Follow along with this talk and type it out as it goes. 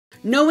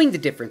Knowing the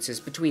differences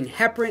between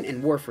heparin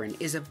and warfarin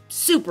is a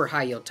super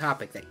high-yield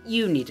topic that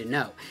you need to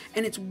know,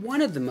 and it's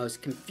one of the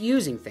most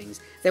confusing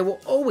things that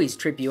will always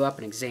trip you up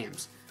in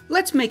exams.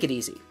 Let's make it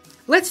easy.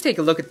 Let's take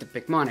a look at the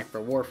Picmonic for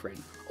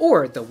warfarin,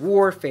 or the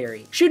War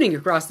Fairy, shooting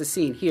across the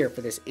scene here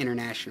for this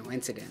international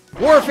incident.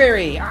 War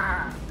Fairy!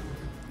 Ah!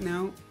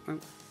 No.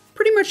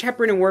 Pretty much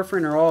heparin and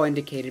warfarin are all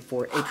indicated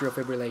for atrial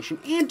fibrillation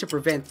and to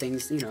prevent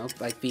things,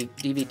 like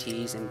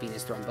DVTs and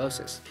venous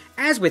thrombosis.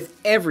 As with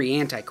every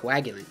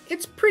anticoagulant,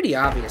 it's pretty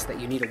obvious that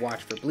you need to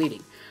watch for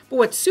bleeding. But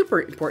what's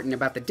super important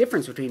about the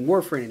difference between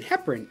warfarin and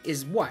heparin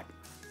is what?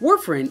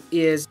 Warfarin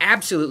is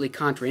absolutely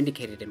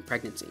contraindicated in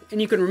pregnancy,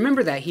 and you can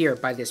remember that here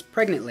by this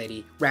pregnant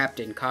lady wrapped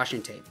in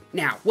caution tape.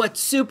 Now, what's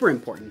super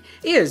important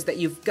is that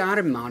you've got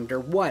to monitor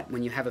what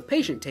when you have a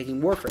patient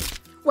taking warfarin?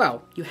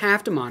 Well, you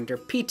have to monitor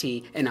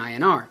PT and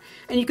INR,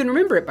 and you can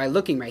remember it by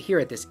looking right here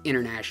at this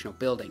international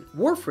building.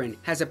 Warfarin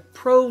has a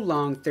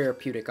prolonged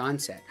therapeutic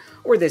onset,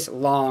 or this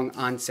long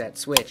onset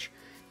switch.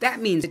 That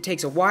means it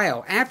takes a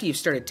while after you've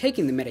started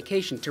taking the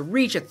medication to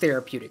reach a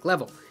therapeutic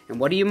level. And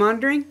what are you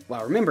monitoring?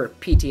 Well, remember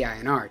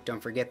PT-INR,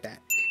 don't forget that.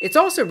 It's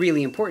also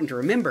really important to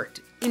remember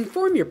to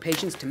inform your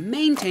patients to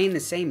maintain the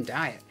same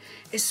diet,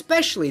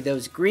 especially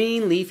those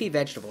green leafy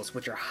vegetables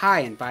which are high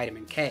in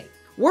vitamin K.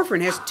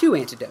 Warfarin has two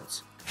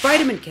antidotes,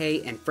 vitamin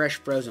K and fresh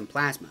frozen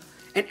plasma.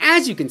 And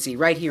as you can see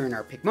right here in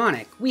our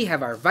Picmonic, we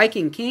have our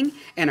Viking King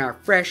and our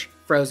fresh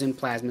frozen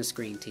plasma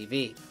screen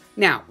TV.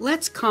 Now,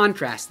 let's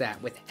contrast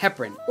that with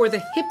heparin, or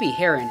the hippie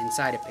heron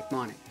inside of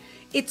Picmonic.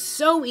 It's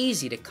so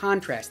easy to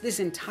contrast this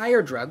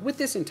entire drug with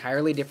this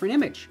entirely different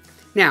image.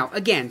 Now,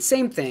 again,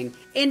 same thing,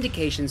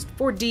 indications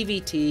for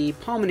DVT,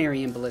 pulmonary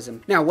embolism.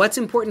 Now, what's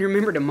important to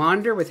remember to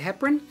monitor with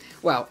heparin?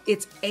 Well,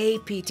 it's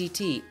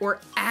APTT, or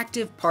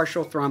active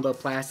partial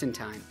thromboplastin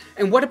time.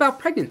 And what about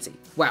pregnancy?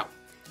 Well,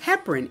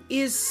 heparin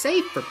is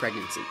safe for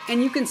pregnancy,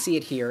 and you can see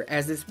it here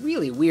as this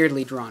really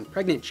weirdly drawn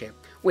pregnant chip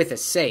with a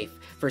safe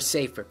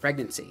for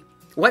pregnancy.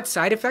 What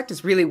side effect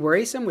is really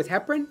worrisome with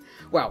heparin?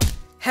 Well,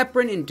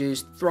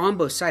 heparin-induced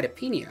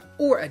thrombocytopenia,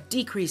 or a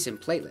decrease in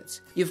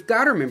platelets. You've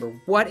got to remember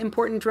what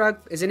important drug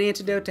is an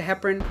antidote to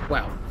heparin?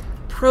 Well,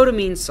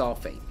 protamine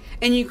sulfate.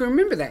 And you can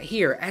remember that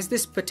here as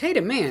this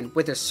potato man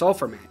with a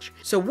sulfur match.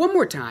 So one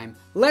more time,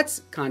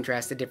 let's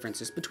contrast the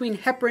differences between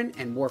heparin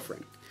and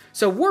warfarin.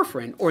 So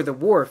warfarin, or the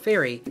War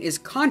Fairy, is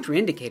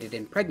contraindicated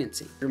in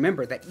pregnancy.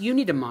 Remember that you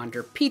need to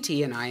monitor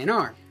PT and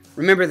INR.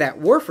 Remember that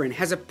warfarin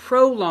has a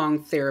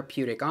prolonged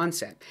therapeutic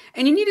onset,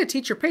 and you need to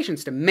teach your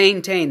patients to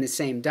maintain the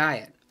same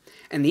diet.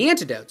 And the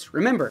antidotes,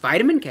 remember,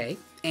 vitamin K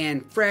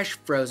and fresh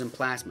frozen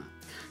plasma.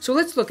 So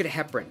let's look at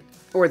heparin,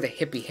 or the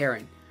hippie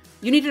heron.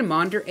 You need to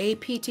monitor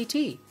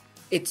APTT.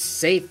 It's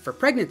safe for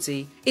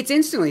pregnancy, it's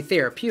instantly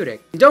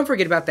therapeutic, and don't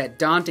forget about that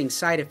daunting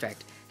side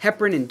effect,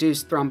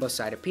 heparin-induced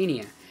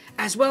thrombocytopenia,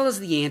 as well as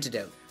the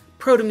antidote,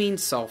 protamine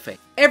sulfate.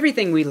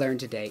 Everything we learned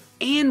today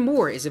and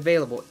more is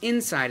available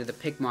inside of the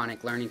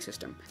Picmonic Learning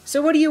System.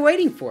 So what are you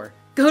waiting for?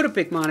 Go to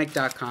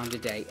Picmonic.com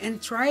today and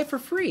try it for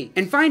free,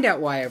 and find out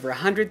why over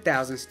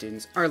 100,000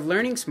 students are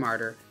learning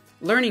smarter,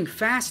 learning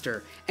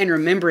faster, and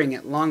remembering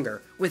it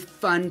longer with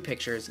fun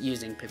pictures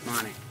using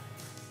Picmonic.